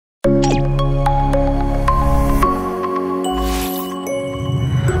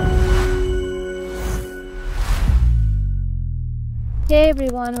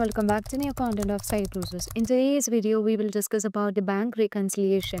everyone, welcome back to new content of Cybrosys. In today's video, we will discuss about the bank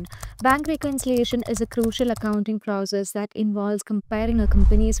reconciliation. Bank reconciliation is a crucial accounting process that involves comparing a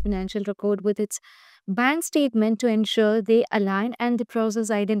company's financial record with its bank statement to ensure they align, and the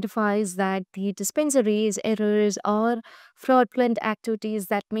process identifies that the dispensaries, errors, or fraudulent activities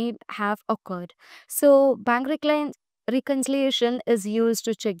that may have occurred. So, reconciliation is used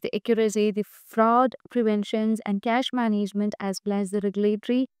to check the accuracy, the fraud preventions, and cash management, as well as the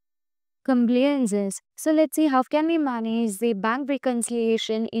regulatory compliances. So let's see how can we manage the bank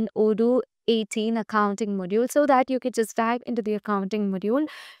reconciliation in Odoo 18 accounting module, so that you can just dive into the accounting module.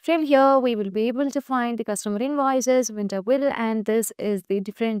 From here, we will be able to find the customer invoices, vendor bill, and this is the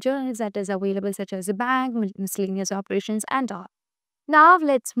different journals that is available, such as the bank, miscellaneous operations, and all. Now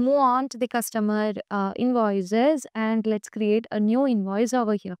let's move on to the customer invoices, and let's create a new invoice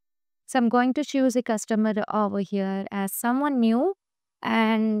over here. So I'm going to choose a customer over here as someone new,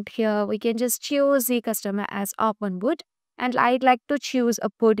 and here we can just choose the customer as open boot, and I'd like to choose a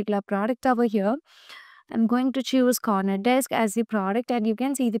particular product over here. I'm going to choose corner desk as the product, and you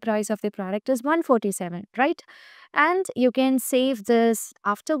can see the price of the product is 147, right? And you can save this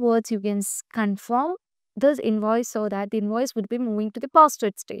afterwards. You can confirm this invoice so that the invoice would be moving to the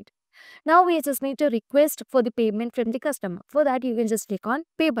posted state. Now we just need to request for the payment from the customer. For that, you can just click on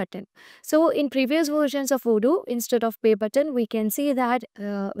pay button. So in previous versions of Odoo, instead of pay button, we can see that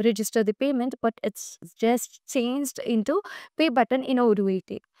register the payment, but it's just changed into pay button in Odoo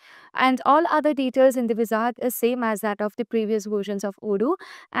 18. And all other details in the wizard is same as that of the previous versions of Odoo.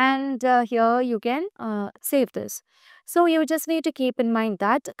 And here you can save this. So you just need to keep in mind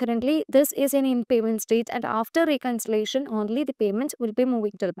that currently this is an in payment state, and after reconciliation only the payment will be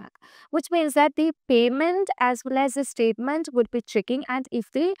moving to the bank, which means that the payment as well as the statement would be checking, and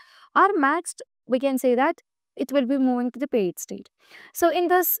if they are matched, we can say that it will be moving to the paid state. So in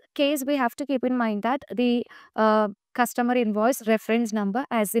this case, we have to keep in mind that the customer invoice reference number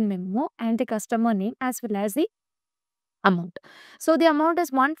as the memo, and the customer name as well as the amount. So the amount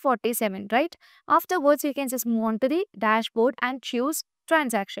is 147, right? Afterwards, you can just move on to the dashboard and choose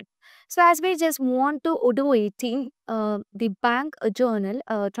transaction. So as we just move on to Odoo 18, the bank journal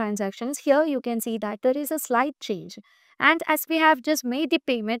transactions, here you can see that there is a slight change. And as we have just made the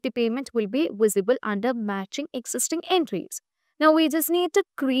payment will be visible under matching existing entries. Now we just need to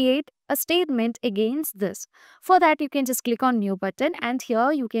create a statement against this. For that, you can just click on new button, and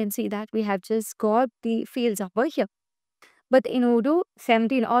here you can see that we have just got the fields over here. But in Odoo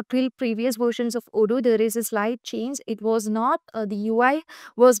 17 or till previous versions of Odoo, there is a slight change. It was not, the UI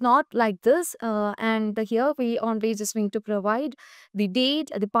was not like this. And here we only just need to provide the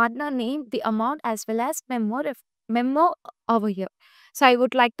date, the partner name, the amount, as well as memo over here. So I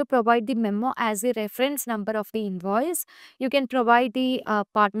would like to provide the memo as the reference number of the invoice. You can provide the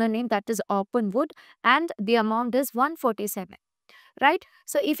partner name, that is Openwood, and the amount is 147. Right?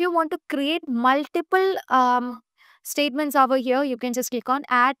 So if you want to create multiple statements over here, you can just click on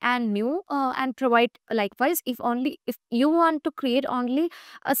add and new, and provide likewise. If you want to create only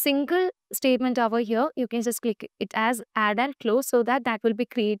a single statement over here, you can just click it as add and close, so that that will be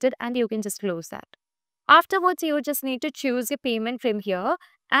created, and you can just close that. Afterwards, you just need to choose the payment from here,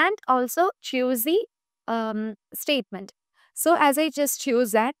 and also choose the statement. So as I just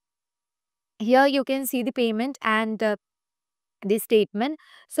choose that, here you can see the payment and the statement.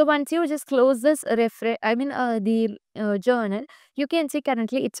 So once you just close this the journal, you can see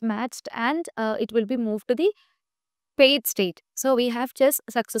currently it's matched, and it will be moved to the paid state. So we have just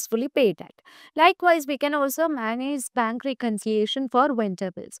successfully paid that. Likewise, we can also manage bank reconciliation for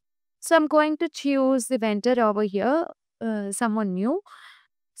vendor bills. So I'm going to choose the vendor over here, someone new.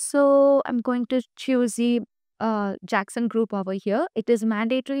 So I'm going to choose the Jackson Group over here. It is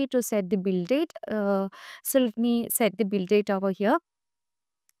mandatory to set the bill date. So let me set the bill date over here.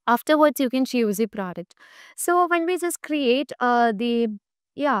 Afterwards, you can choose the product. So when we just create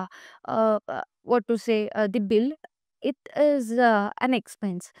yeah, what to say, the bill, it is an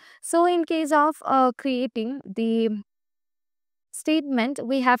expense. So in case of creating the statement,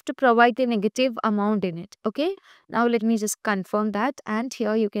 we have to provide the negative amount in it. Okay. Now let me just confirm that. And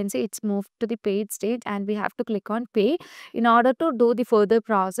here you can see it's moved to the paid state, and we have to click on pay in order to do the further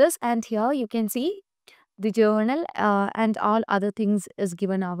process. And here you can see the journal and all other things is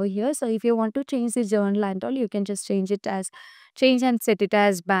given over here. So if you want to change the journal and all, you can just change and set it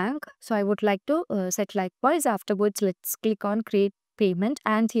as bank. So I would like to set likewise. Afterwards, let's click on create payment,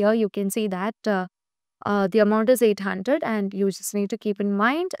 and here you can see that the amount is 800, and you just need to keep in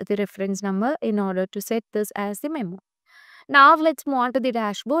mind the reference number in order to set this as the memo. Now let's move on to the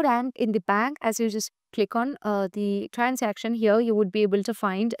dashboard, and in the bank, as you just click on the transaction here, you would be able to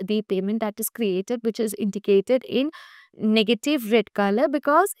find the payment that is created, which is indicated in negative red color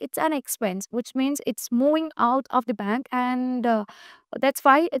because it's an expense, which means it's moving out of the bank, and that's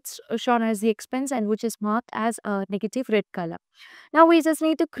why it's shown as the expense and which is marked as a negative red color. Now we just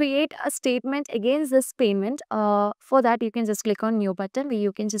need to create a statement against this payment. For that, you can just click on new button where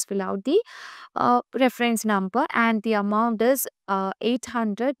you can just fill out the reference number, and the amount is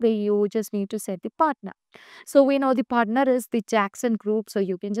 800, where you just need to set the partner. So we know the partner is the Jackson Group, so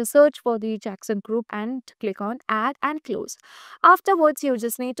you can just search for the Jackson Group and click on add and close. Afterwards, you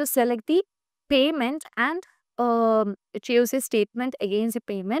just need to select the payment and choose a statement against the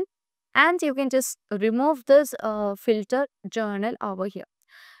payment, and you can just remove this filter journal over here.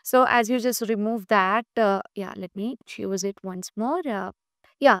 So as you just remove that, yeah, let me choose it once more.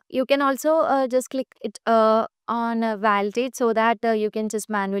 Yeah, you can also just click it on validate, so that you can just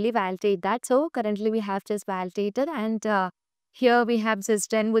manually validate that. So currently we have just validated, and here we have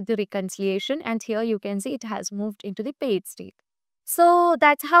just done with the reconciliation, and here you can see it has moved into the paid state. So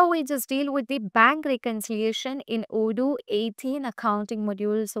that's how we just deal with the bank reconciliation in Odoo 18 accounting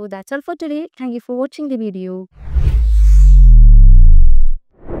module. So that's all for today. Thank you for watching the video.